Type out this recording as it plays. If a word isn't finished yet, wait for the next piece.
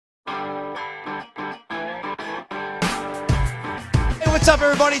what's up,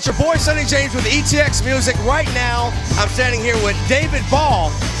 everybody? It's your boy Sonny James with ETX Music. Right now, I'm standing here with David Ball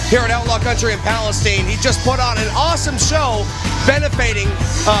here at Outlaw Country in Palestine. He just put on an awesome show benefiting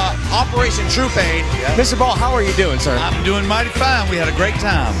Operation Troop Aid. Yeah. Mr. Ball, how are you doing, sir? I'm doing mighty fine. We had a great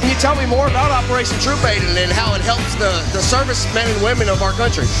time. Can you tell me more about Operation Troop Aid and how it helps the servicemen and women of our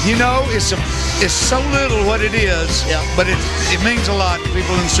country? You know, it's so little what it is, yeah, but it means a lot to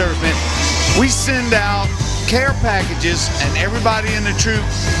people in the servicemen. We send out care packages, and everybody in the troop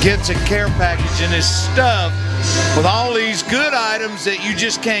gets a care package, and it's stuffed with all these good items that you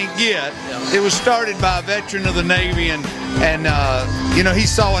just can't get. Yeah. It was started by a veteran of the Navy, and you know, he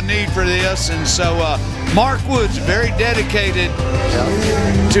saw a need for this, and so Mark Wood's very dedicated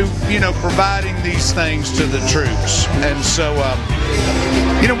to, you know, providing these things to the troops. And so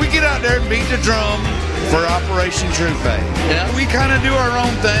you know, we get out there and beat the drum for Operation Troop Aid. Yeah. We kind of do our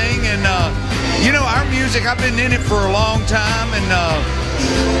own thing, and you know, our music, I've been in it for a long time, and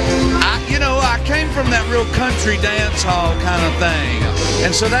you know, I came from that real country dance hall kind of thing,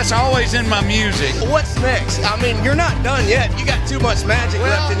 and so that's always in my music. What's next? I mean, you're not done yet. You got too much magic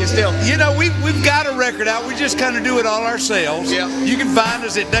left in you still. You know, we've got a record out. We just kind of do it all ourselves. Yeah. You can find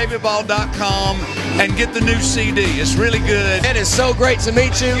us at davidball.com and get the new CD. It's really good. It is so great to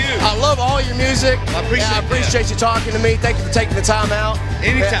meet you. I love all your music. I appreciate you talking to me. Thank you for taking the time out.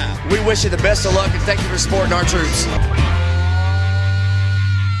 Anytime. We wish you the best of luck, and thank you for supporting our troops.